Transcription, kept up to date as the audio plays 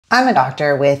I'm a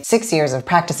doctor with 6 years of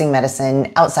practicing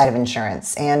medicine outside of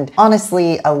insurance, and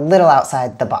honestly, a little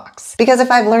outside the box. Because if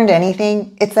I've learned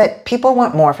anything, it's that people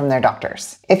want more from their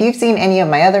doctors. If you've seen any of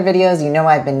my other videos, you know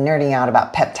I've been nerding out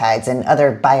about peptides and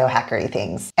other biohackery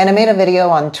things. And I made a video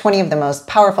on 20 of the most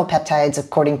powerful peptides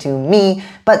according to me,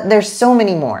 but there's so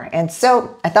many more. And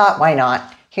so I thought, why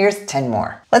not? Here's 10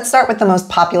 more. Let's start with the most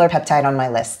popular peptide on my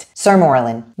list,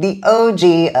 Sermorelin, the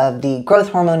OG of the growth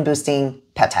hormone boosting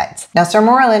peptides. Now,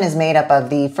 Sermorelin is made up of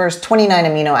the first 29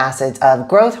 amino acids of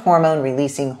growth hormone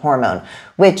releasing hormone,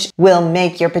 which will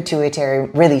make your pituitary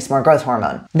release more growth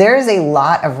hormone. There is a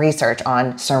lot of research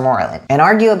on Sermorelin, and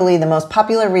arguably the most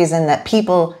popular reason that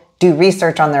people do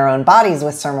research on their own bodies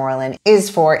with Sermorelin is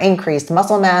for increased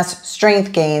muscle mass,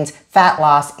 strength gains, fat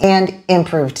loss, and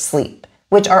improved sleep,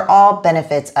 which are all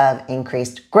benefits of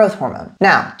increased growth hormone.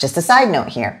 Now, just a side note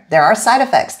here, there are side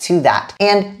effects to that,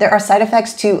 and there are side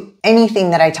effects to anything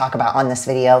that I talk about on this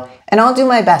video, and I'll do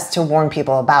my best to warn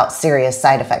people about serious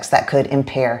side effects that could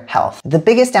impair health. The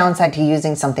biggest downside to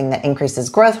using something that increases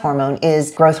growth hormone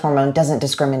is growth hormone doesn't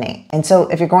discriminate. And so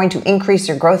if you're going to increase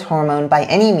your growth hormone by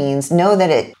any means, know that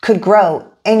it could grow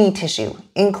any tissue,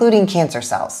 including cancer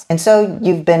cells. And so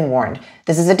you've been warned.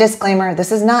 This is a disclaimer,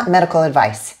 this is not medical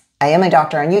advice. I am a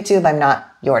doctor on YouTube, I'm not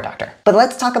your doctor. But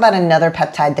let's talk about another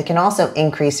peptide that can also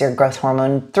increase your growth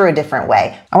hormone through a different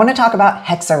way. I want to talk about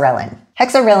Hexarelin.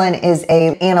 Hexarelin is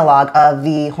an analog of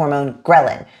the hormone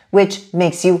ghrelin, which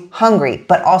makes you hungry,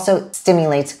 but also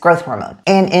stimulates growth hormone.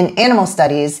 And in animal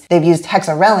studies, they've used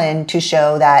Hexarelin to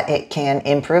show that it can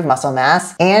improve muscle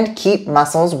mass and keep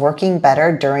muscles working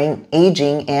better during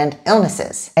aging and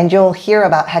illnesses. And you'll hear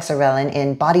about Hexarelin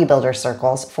in bodybuilder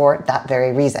circles for that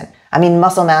very reason. I mean,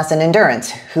 muscle mass and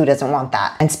endurance, who doesn't want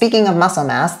that? And speaking of muscle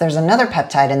mass, there's another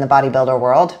peptide in the bodybuilder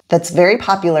world that's very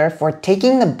popular for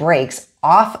taking the brakes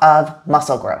off of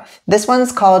muscle growth. This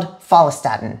one's called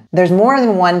Follistatin. There's more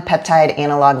than one peptide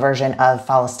analog version of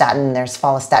Follistatin. There's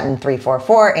Follistatin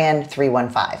 344 and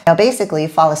 315. Now basically,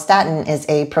 Follistatin is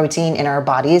a protein in our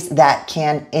bodies that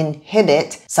can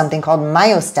inhibit something called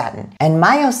myostatin. And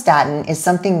myostatin is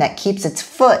something that keeps its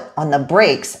foot on the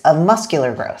brakes of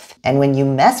muscular growth. And when you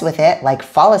mess with it, like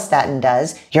Follistatin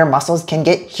does, your muscles can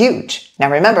get huge.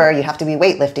 Now remember, you have to be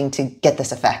weightlifting to get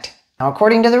this effect. Now,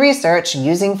 according to the research,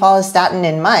 using Follistatin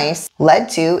in mice led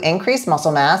to increased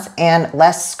muscle mass and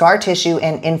less scar tissue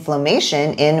and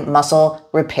inflammation in muscle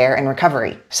repair and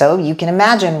recovery. So you can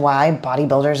imagine why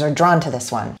bodybuilders are drawn to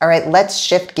this one. All right, let's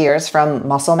shift gears from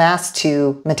muscle mass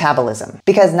to metabolism,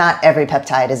 because not every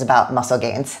peptide is about muscle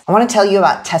gains. I want to tell you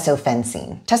about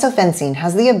Tesofensine. Tesofensine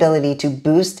has the ability to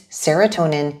boost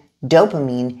serotonin,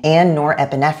 dopamine, and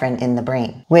norepinephrine in the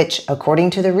brain, which,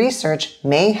 according to the research,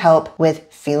 may help with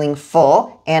feeling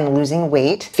full and losing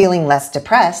weight, feeling less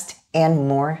depressed, and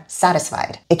more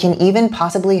satisfied. It can even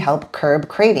possibly help curb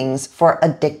cravings for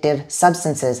addictive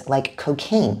substances like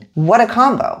cocaine. What a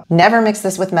combo. Never mix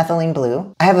this with methylene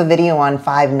blue. I have a video on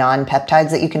 5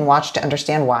 non-peptides that you can watch to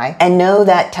understand why. And know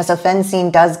that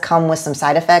Tesofensine does come with some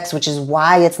side effects, which is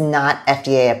why it's not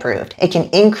FDA approved. It can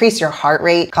increase your heart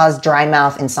rate, cause dry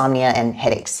mouth, insomnia, and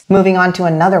headaches. Moving on to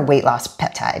another weight loss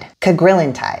peptide,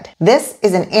 Cagrilintide. This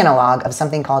is an analog of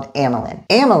something called amylin.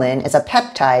 Amylin is a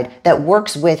peptide that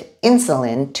works with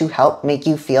insulin to help make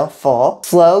you feel full,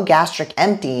 slow gastric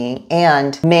emptying,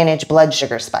 and manage blood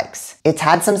sugar spikes. It's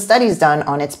had some studies done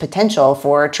on its potential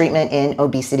for treatment in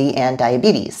obesity and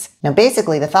diabetes. Now,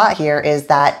 basically, the thought here is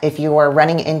that if you are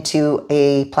running into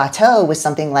a plateau with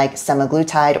something like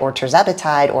semaglutide or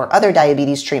tirzepatide or other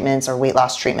diabetes treatments or weight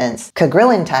loss treatments,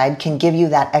 Cagrilintide can give you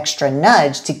that extra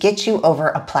nudge to get you over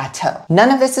a plateau. None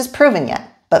of this is proven yet,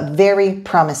 but very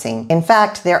promising. In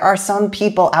fact, there are some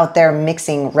people out there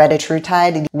mixing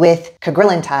retatrutide with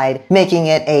Cagrilintide, making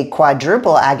it a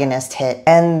quadruple agonist hit,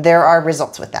 and there are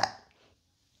results with that.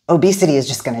 Obesity is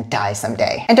just gonna die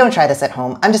someday. And don't try this at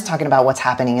home. I'm just talking about what's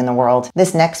happening in the world.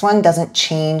 This next one doesn't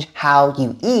change how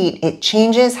you eat, it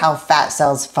changes how fat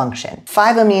cells function.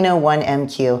 5-amino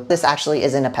 1-MQ. This actually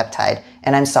isn't a peptide,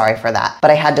 and I'm sorry for that,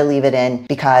 but I had to leave it in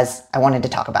because I wanted to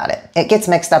talk about it. It gets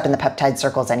mixed up in the peptide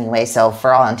circles anyway, so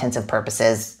for all intensive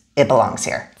purposes, it belongs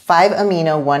here.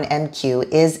 5-amino 1-MQ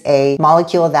is a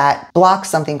molecule that blocks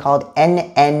something called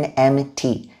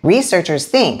NNMT. Researchers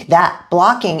think that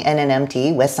blocking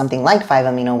NNMT with something like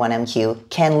 5-amino 1-MQ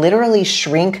can literally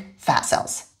shrink fat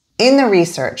cells. In the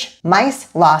research,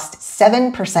 mice lost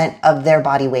 7% of their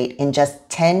body weight in just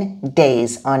 10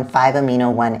 days on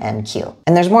 5-amino-1-MQ.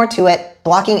 And there's more to it.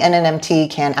 Blocking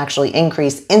NNMT can actually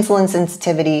increase insulin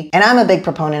sensitivity, and I'm a big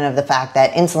proponent of the fact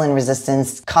that insulin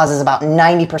resistance causes about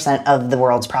 90% of the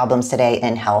world's problems today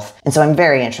in health, and so I'm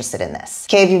very interested in this.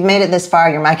 Okay, if you've made it this far,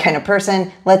 you're my kind of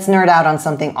person. Let's nerd out on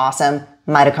something awesome.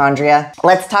 Mitochondria.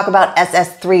 Let's talk about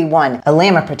SS31,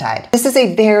 Elamipretide. This is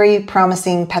a very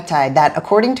promising peptide that,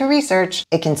 according to research,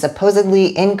 it can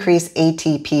supposedly increase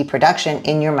ATP production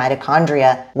in your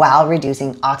mitochondria while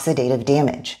reducing oxidative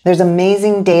damage. There's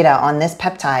amazing data on this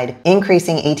peptide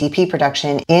increasing ATP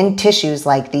production in tissues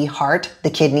like the heart,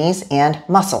 the kidneys, and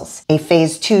muscles. A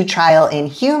phase 2 trial in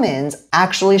humans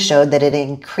actually showed that it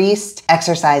increased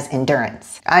exercise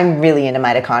endurance. I'm really into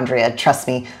mitochondria, trust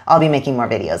me, I'll be making more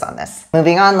videos on this.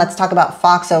 Moving on, let's talk about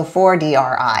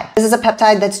FOXO4-DRI. This is a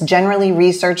peptide that's generally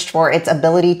researched for its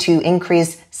ability to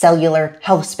increase cellular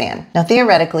health span. Now,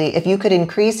 theoretically, if you could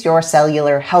increase your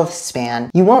cellular health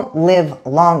span, you won't live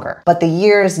longer, but the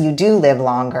years you do live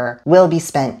longer will be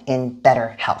spent in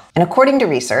better health. And according to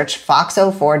research,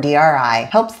 FOXO4-DRI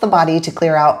helps the body to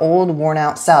clear out old,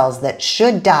 worn-out cells that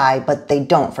should die, but they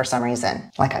don't for some reason,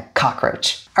 like a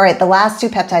cockroach. All right, the last two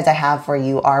peptides I have for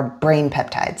you are brain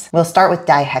peptides. We'll start with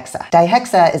Dihexa.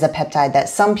 Dihexa is a peptide that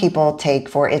some people take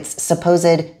for its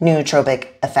supposed nootropic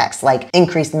effects, like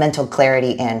increased mental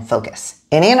clarity and focus.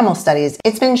 In animal studies,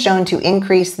 it's been shown to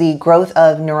increase the growth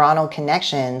of neuronal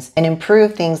connections and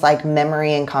improve things like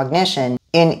memory and cognition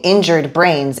in injured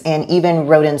brains and even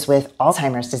rodents with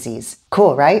Alzheimer's disease.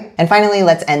 Cool, right? And finally,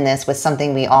 let's end this with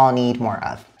something we all need more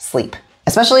of: sleep.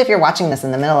 Especially if you're watching this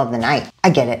in the middle of the night. I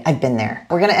get it, I've been there.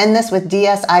 We're gonna end this with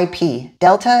DSIP.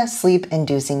 Delta Sleep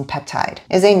Inducing Peptide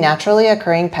is a naturally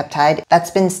occurring peptide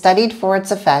that's been studied for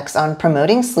its effects on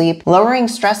promoting sleep, lowering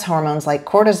stress hormones like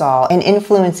cortisol, and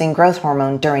influencing growth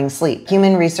hormone during sleep.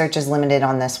 Human research is limited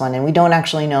on this one, and we don't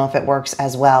actually know if it works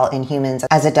as well in humans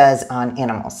as it does on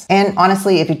animals. And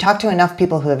honestly, if you talk to enough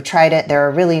people who have tried it, there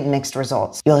are really mixed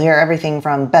results. You'll hear everything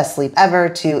from best sleep ever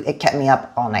to it kept me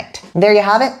up all night. There you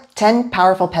have it. 10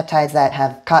 powerful peptides that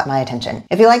have caught my attention.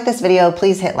 If you like this video,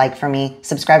 please hit like for me,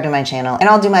 subscribe to my channel, and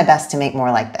I'll do my best to make more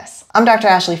like this. I'm Dr.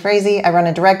 Ashley Frazee. I run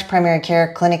a direct primary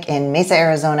care clinic in Mesa,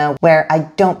 Arizona, where I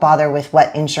don't bother with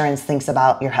what insurance thinks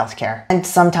about your healthcare. And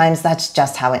sometimes that's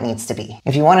just how it needs to be.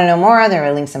 If you want to know more, there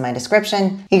are links in my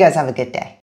description. You guys have a good day.